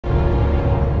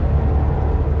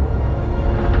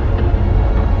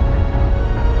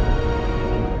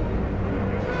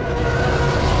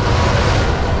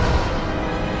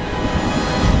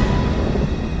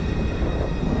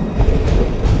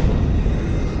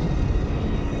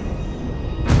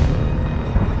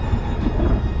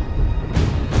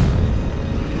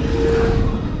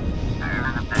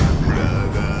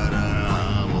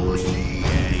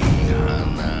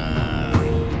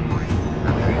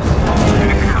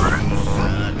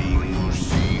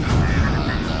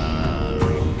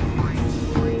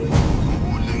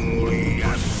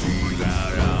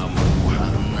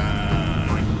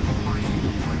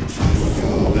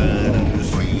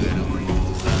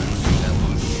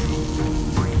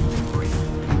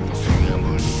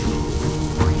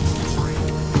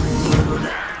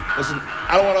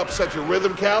I don't want to upset your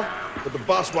rhythm, Cal, but the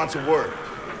boss wants a word.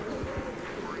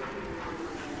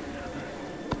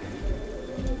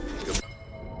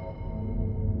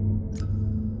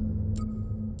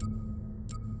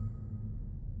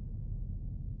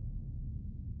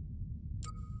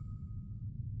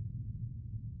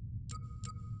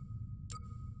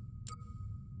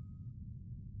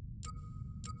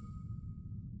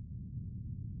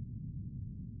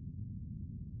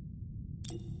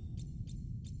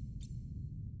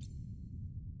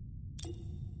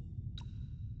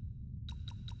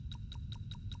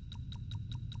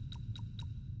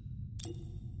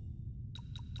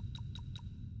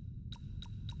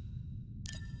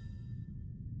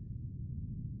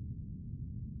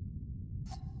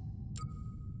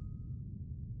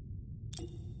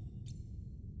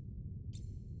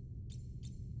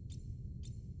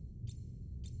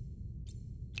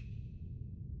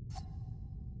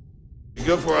 You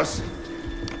good for us?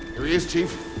 Here he is,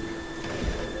 Chief.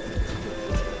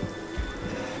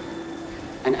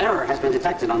 An error has been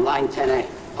detected on line 10A.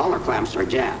 All our clamps are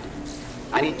jammed.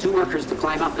 I need 2 workers to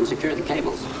climb up and secure the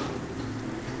cables.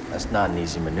 That's not an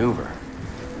easy maneuver.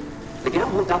 The gal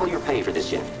will double your pay for this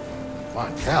shift. Come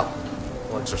on, Cal.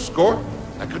 What's our score?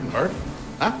 That couldn't hurt.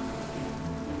 Huh?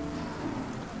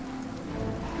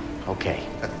 Okay.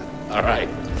 All right,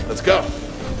 let's go.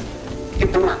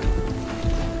 Get to work.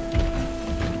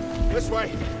 This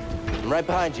way. I'm right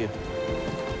behind you.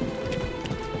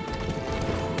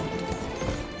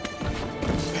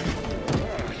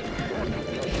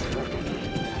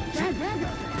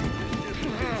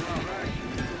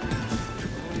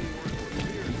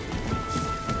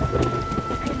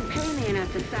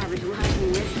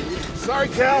 Sorry,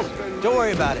 Cal. Don't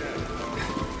worry about it.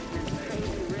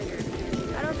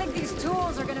 I don't think these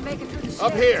tools are gonna make it through the ship.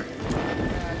 Up here.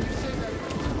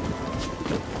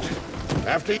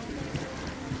 After you.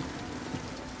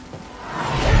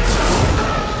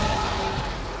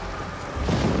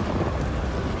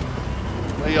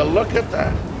 Will you look at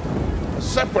that? A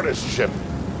separatist ship.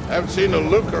 Haven't seen a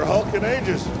Luke or Hulk in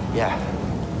ages. Yeah.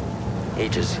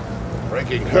 Ages.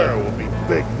 Breaking her will be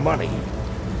big money.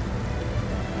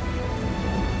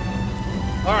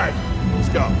 All right, let's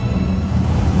go.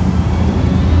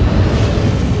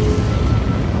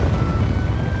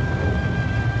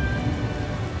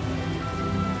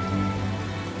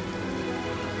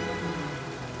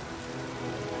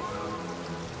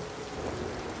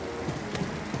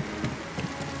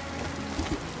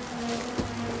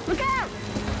 Look out!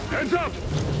 Heads up!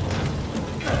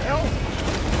 What the hell?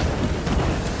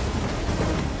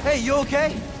 Hey, you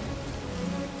okay?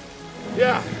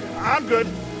 Yeah, I'm good.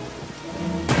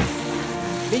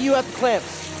 Meet you at the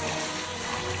clamps.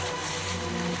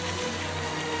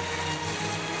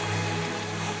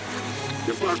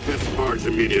 Depart this barge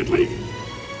immediately.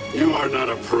 You are not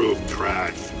approved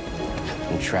trash.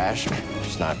 And trash?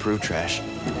 Just not approved trash.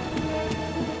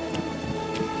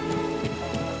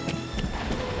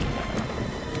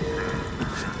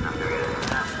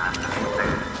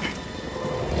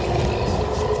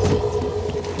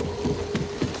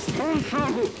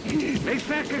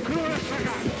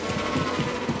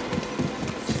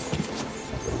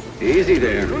 Easy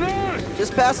there.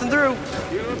 Just passing through.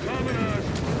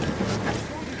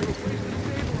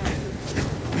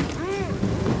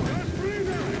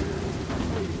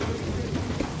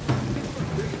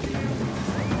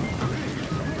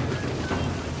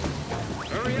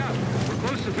 Hurry up. We're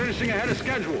close to finishing ahead of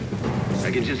schedule.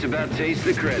 I can just about taste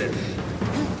the credits.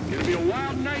 It's gonna be a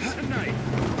wild night tonight.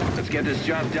 Let's get this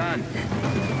job done.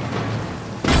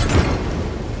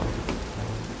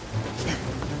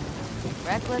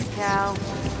 Reckless, Cal.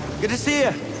 Good to see you.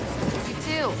 You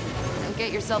too. Don't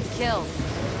get yourself killed.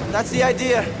 That's the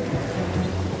idea.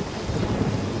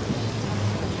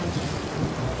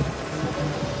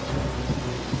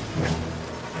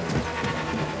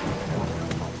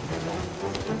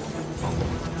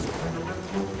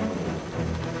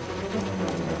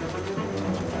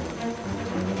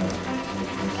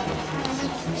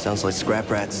 Sounds like scrap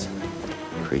rats.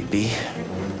 Creepy.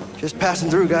 Just passing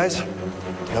through, guys.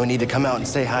 No need to come out and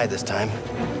say hi this time.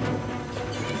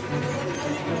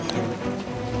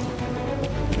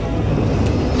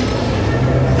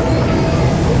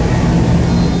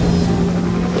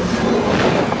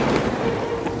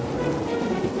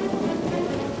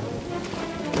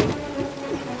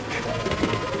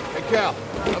 Hey, Cal,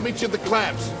 I'll meet you at the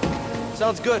clamps.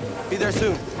 Sounds good. Be there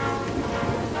soon.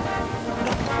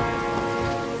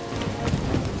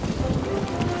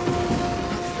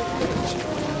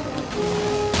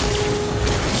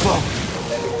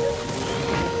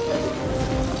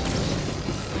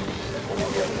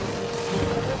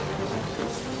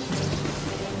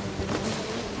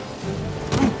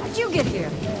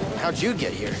 did you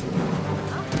get here?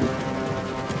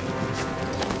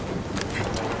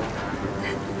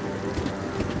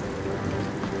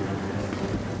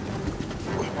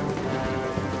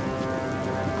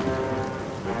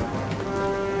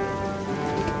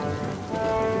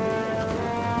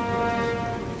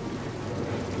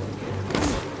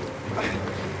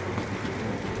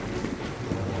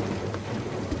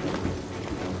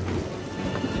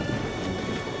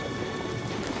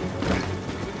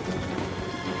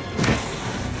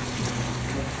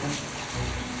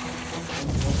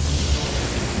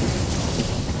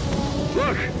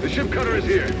 Look, the ship cutter is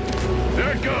here.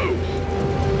 There it goes.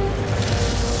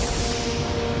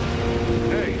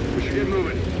 Hey, we should get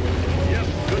moving. Yep,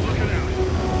 good looking out.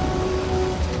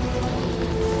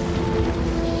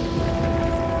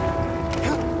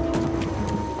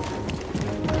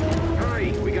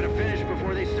 Hurry, we gotta finish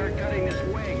before they start cutting this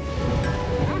wing.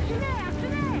 After that, after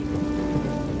that.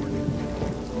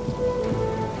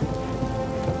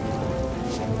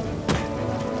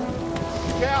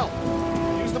 Cal,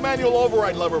 use the manual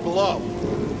override lever below.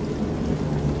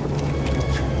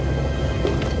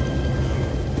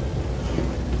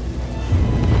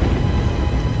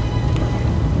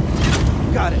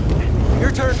 Got it.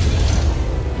 Your turn.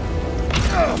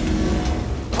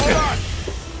 Hold on.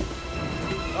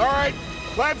 All right,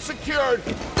 clamp secured.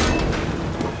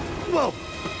 Whoa.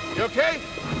 You okay?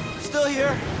 Still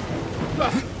here.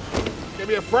 Give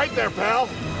me a fright there, pal.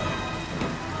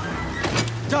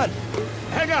 Done.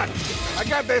 Hang on. I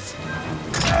got this.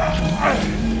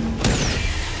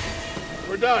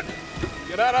 We're done.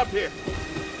 Get out up here.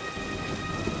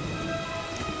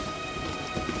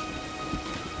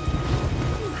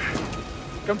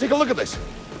 Come take a look at this.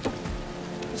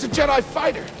 It's a Jedi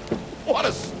fighter. What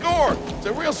a score! It's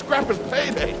a real scrapper's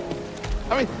payday.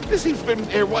 I mean, this thing's been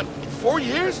here, what, 4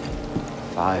 years?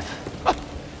 5.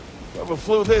 Whoever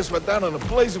flew this went down in a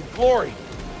blaze of glory.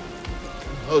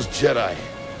 Those Jedi. A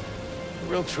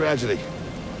real tragedy.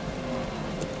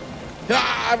 Yeah,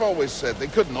 I've always said they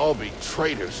couldn't all be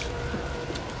traitors.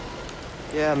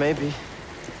 Yeah, maybe.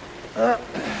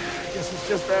 Guess it's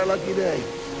just our lucky day.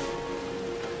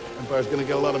 Empire's gonna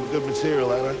get a lot of good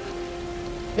material out of it.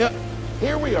 Yeah,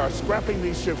 here we are, scrapping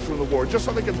these ships from the war, just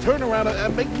so they can turn around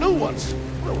and make new ones.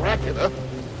 What a racket, huh?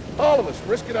 All of us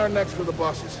risking our necks for the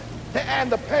bosses.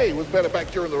 And the pay was better back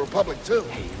during the Republic, too.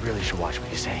 Hey, you really should watch what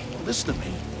you say. Well, listen to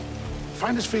me.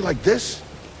 Find us feel like this,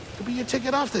 could be your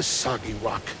ticket off this soggy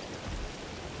rock.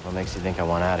 What makes you think I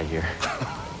want out of here?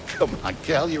 Come on,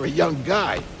 Cal, you're a young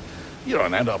guy. You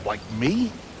don't end up like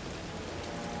me.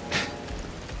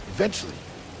 Eventually,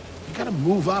 you gotta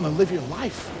move on and live your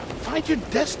life. Find your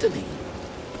destiny.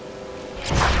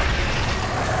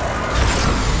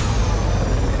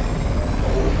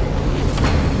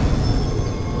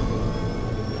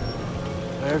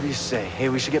 Whatever you say. Hey,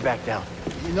 we should get back down.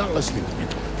 You're not listening to me.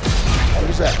 What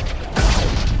is that?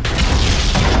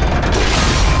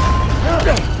 Help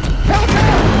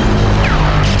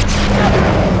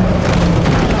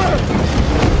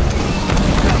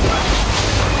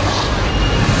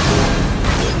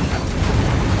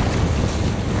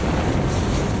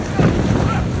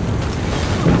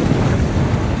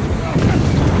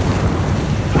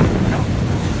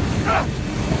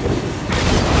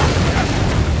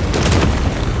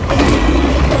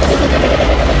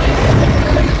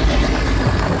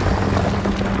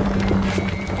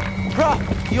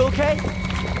You okay?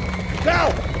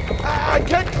 Cal! I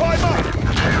can't climb up!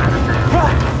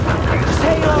 Rock! Just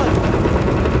hang on!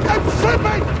 I'm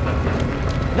slipping!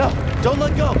 No, don't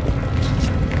let go!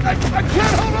 I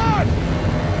can't hold on!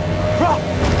 Rock!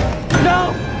 No!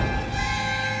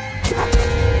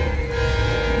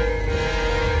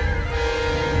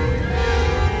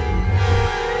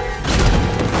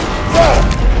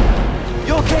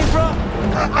 You okay, bro?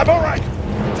 I'm all right.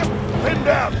 Just pinned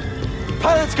down.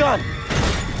 Pilot's gone!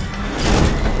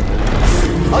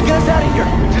 I'll get us out of here!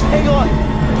 Just hang on!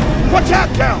 Watch out,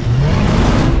 Cal!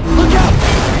 Look out!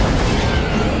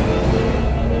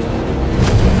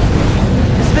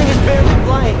 This thing is barely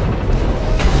flying.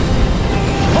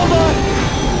 Hold on!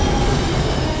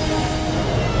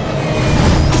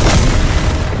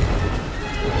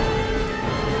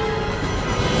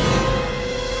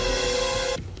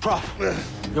 Prof,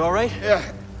 you all right? Yeah.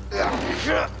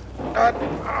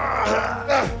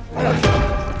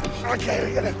 Okay,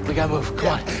 We gotta move. Come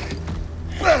on.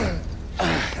 What the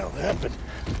hell happened?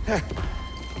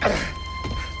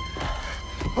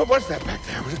 What was that back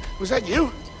there? Was that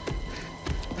you?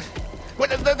 Well,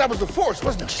 that was the Force,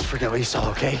 wasn't it? Just forget what you saw,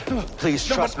 okay? Please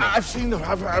trust me. I've seen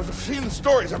the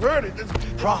stories. I've heard it. There's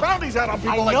bounties out on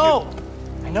people like you.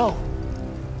 I know.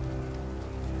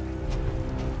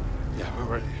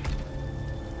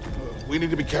 We need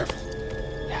to be careful.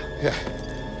 Yeah.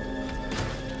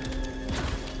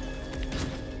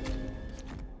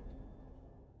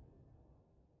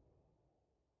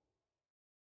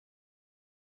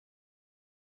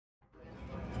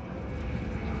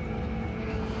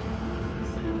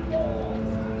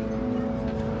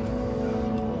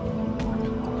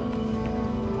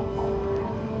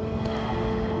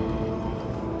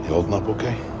 You holding up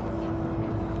okay?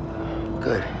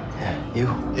 Good. Yeah,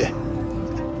 you? Yeah.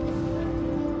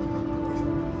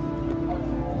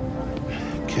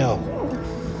 Kel,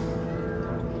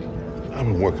 I've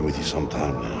been working with you some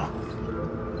time now.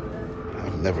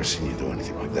 I've never seen you do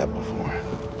anything like that before.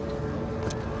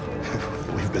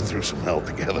 We've been through some hell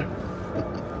together.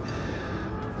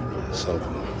 So,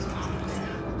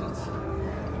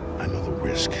 I know the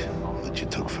risk that you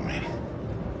took for me.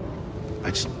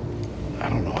 I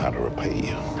don't know how to repay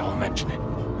you. Don't mention it.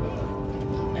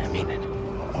 I mean it.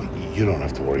 Oh, you don't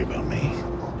have to worry about me.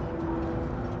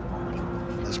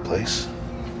 This place,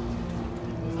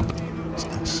 it's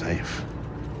not safe.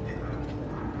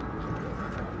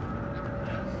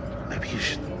 Maybe you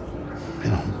should,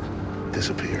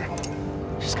 disappear.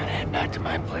 Just gotta head back to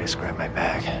my place, grab my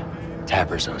bag.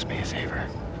 Tappers owes me a favor.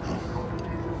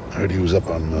 Oh. I heard he was up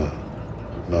on,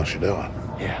 Mount Shidella.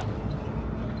 Yeah.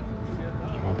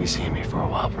 You won't be seeing me for a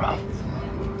while, bro.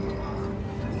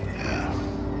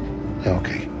 Yeah,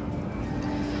 okay.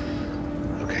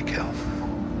 Okay, Kel.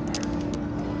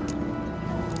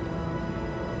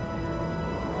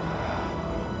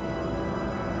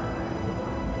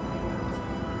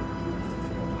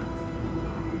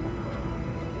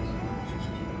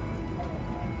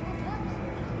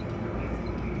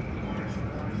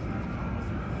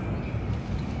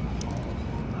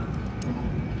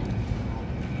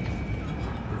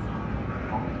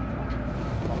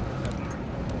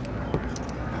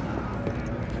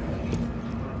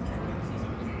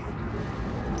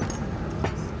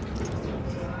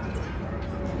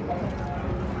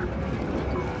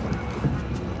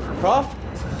 Prof?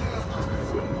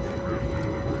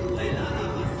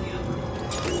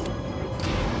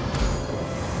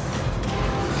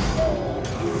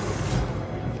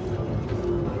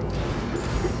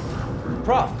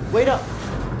 Prof, wait up.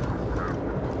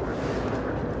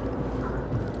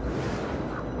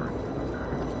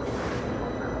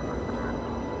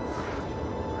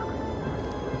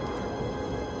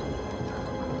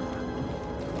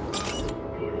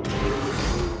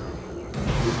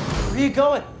 Where are you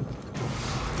going?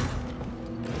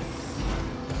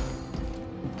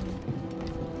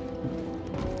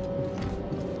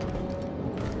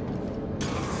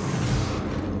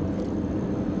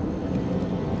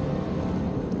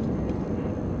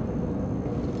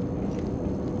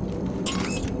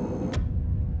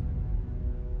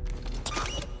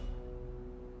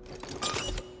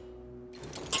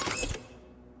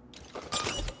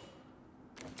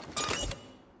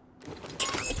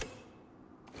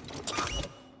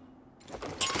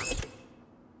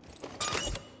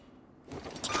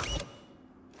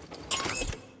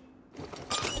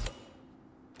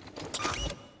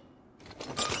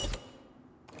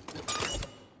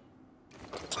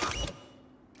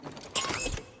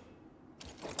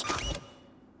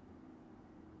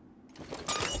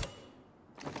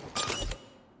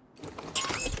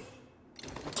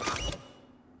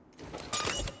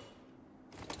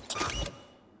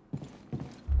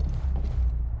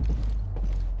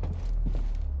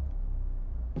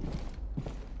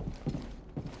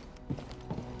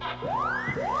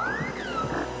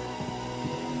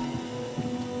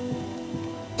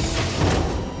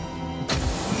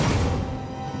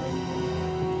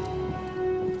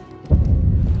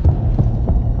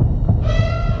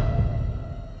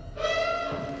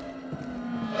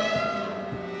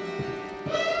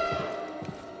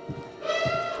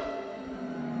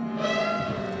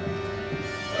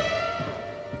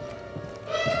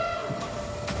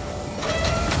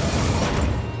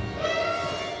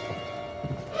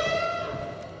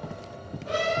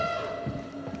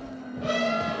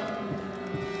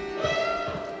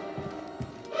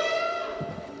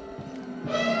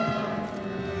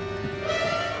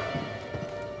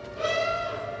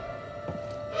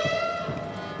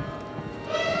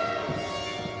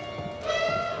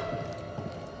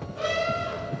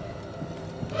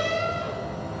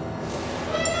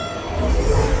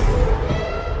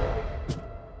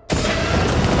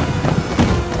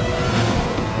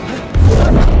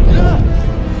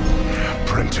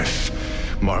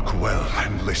 Mark well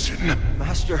and listen.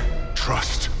 Master.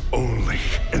 Trust only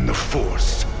in the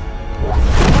Force.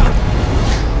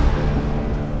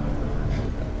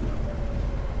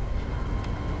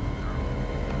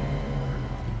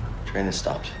 Train has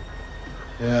stopped.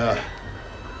 Yeah,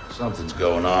 something's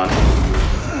going on.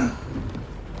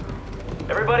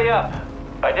 Everybody up.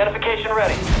 Identification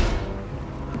ready.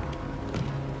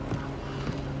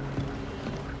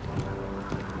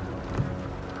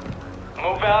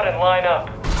 Move out and line up.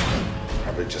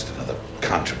 Probably just another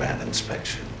contraband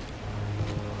inspection.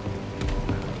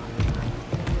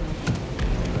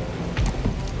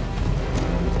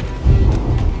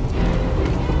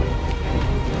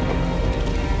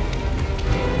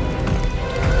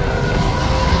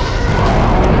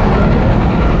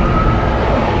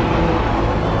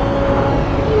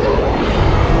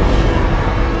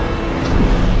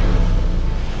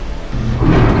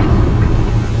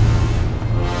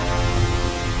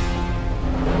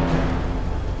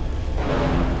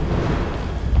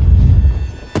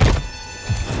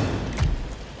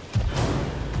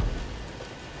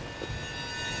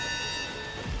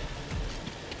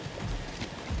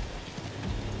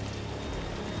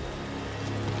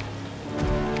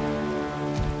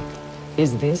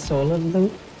 Is this all of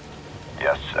them?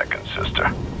 Yes, second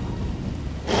sister.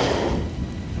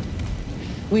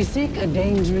 We seek a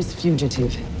dangerous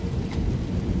fugitive.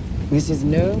 This is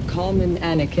no common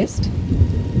anarchist,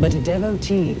 but a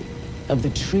devotee of the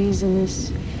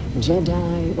treasonous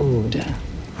Jedi Order.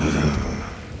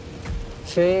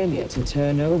 Failure to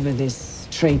turn over this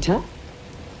traitor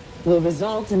will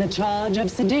result in a charge of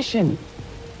sedition.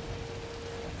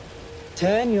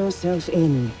 Turn yourself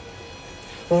in,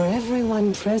 or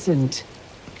everyone present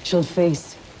shall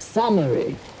face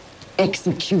summary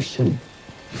execution.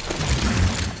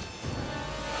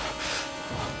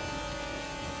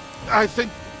 I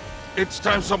think it's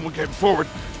time someone came forward.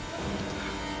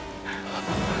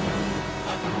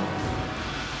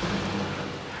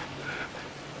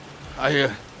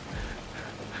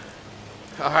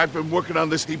 I've been working on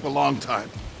this heap a long time.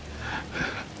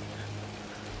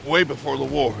 Way before the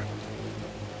war.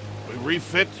 We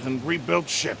refit and rebuilt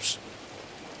ships.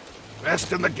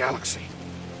 Best in the galaxy.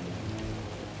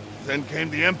 Then came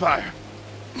the Empire.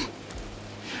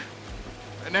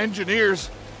 And engineers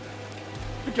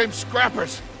became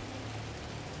scrappers.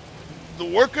 The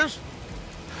workers,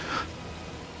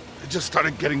 they just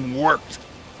started getting worked.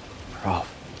 Prof.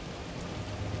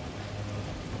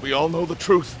 We all know the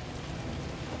truth.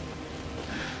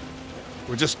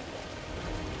 We're just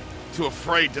too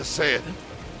afraid to say it.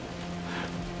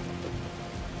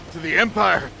 To the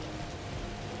Empire,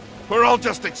 we're all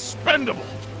just expendable.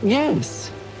 Yes,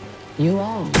 you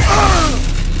are.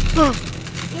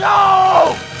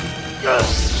 No!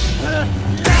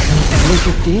 Look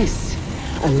at this,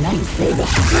 a lightsaber.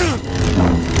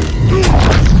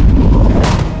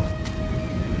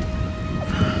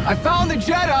 I found the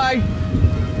Jedi!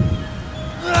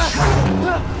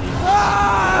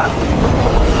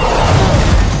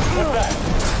 What's that?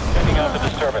 Sending out the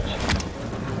disturbance.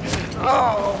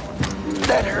 Oh,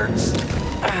 that hurts.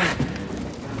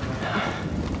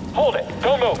 Hold it.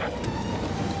 Don't move.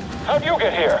 How'd you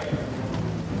get here?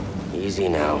 Easy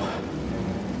now.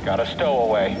 Got a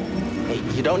stowaway. Hey,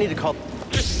 you don't need to call...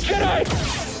 Jedi!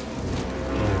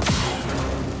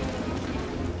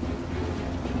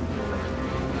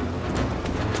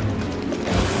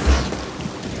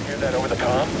 You hear that over the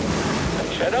comm? A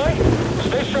Jedi?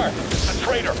 Stay sharp. It's a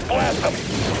traitor. Blast him.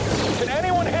 Can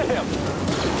anyone hit him?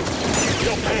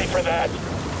 You'll pay for that.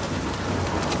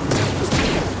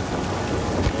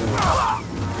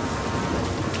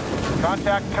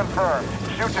 Contact confirmed.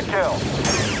 Shoot to kill.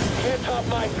 Can't top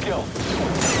my skill.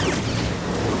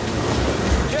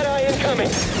 Jedi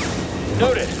incoming.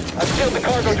 Noted. I've sealed the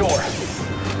cargo door.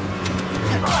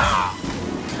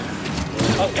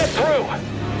 I'll get through.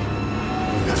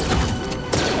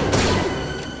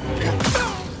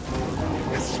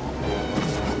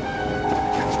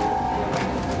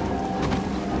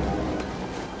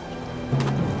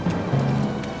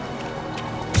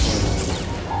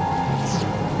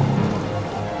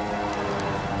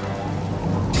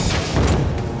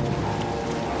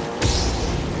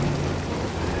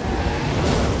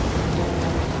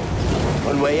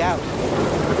 One way out.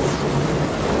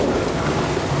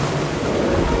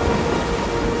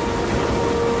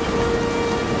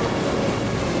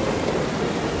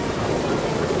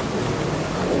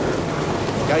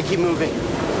 Gotta keep moving.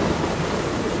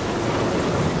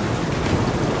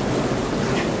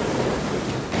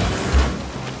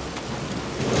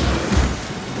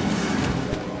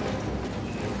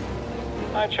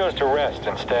 I chose to rest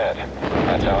instead.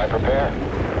 That's how I prepare.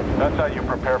 That's how you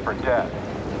prepare for death.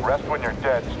 Rest when you're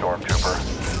dead, Stormtrooper.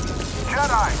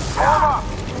 Jedi, form up!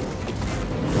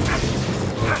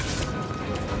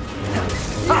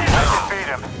 I can beat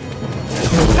him.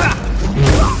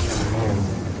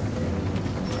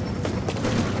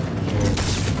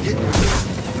 You're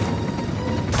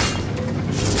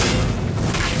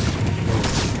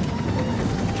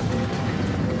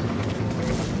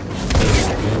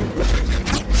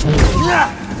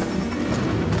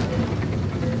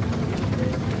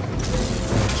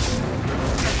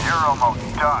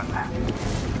almost done.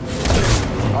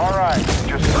 All right,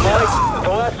 just the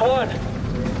last one.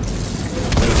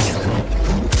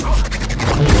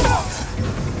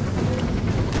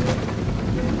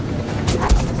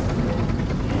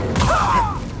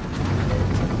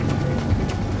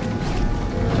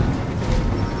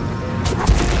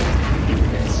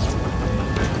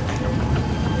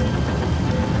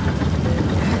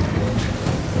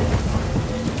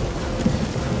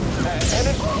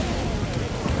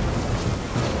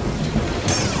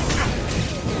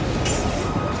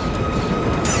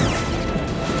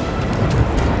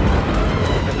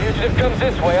 If it comes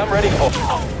this way, I'm ready for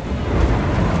it.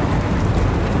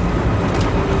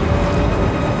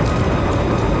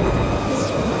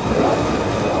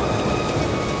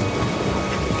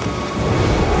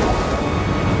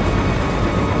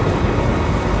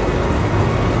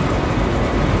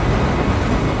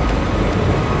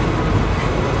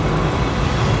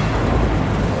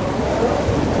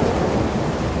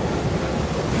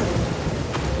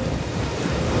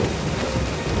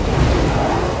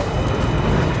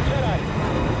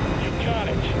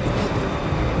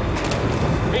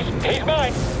 He's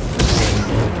mine!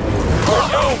 We're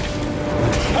doomed!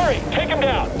 Hurry, take him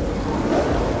down!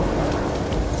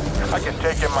 I can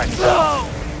take him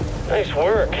myself. Nice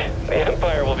work. The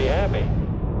Empire will be happy.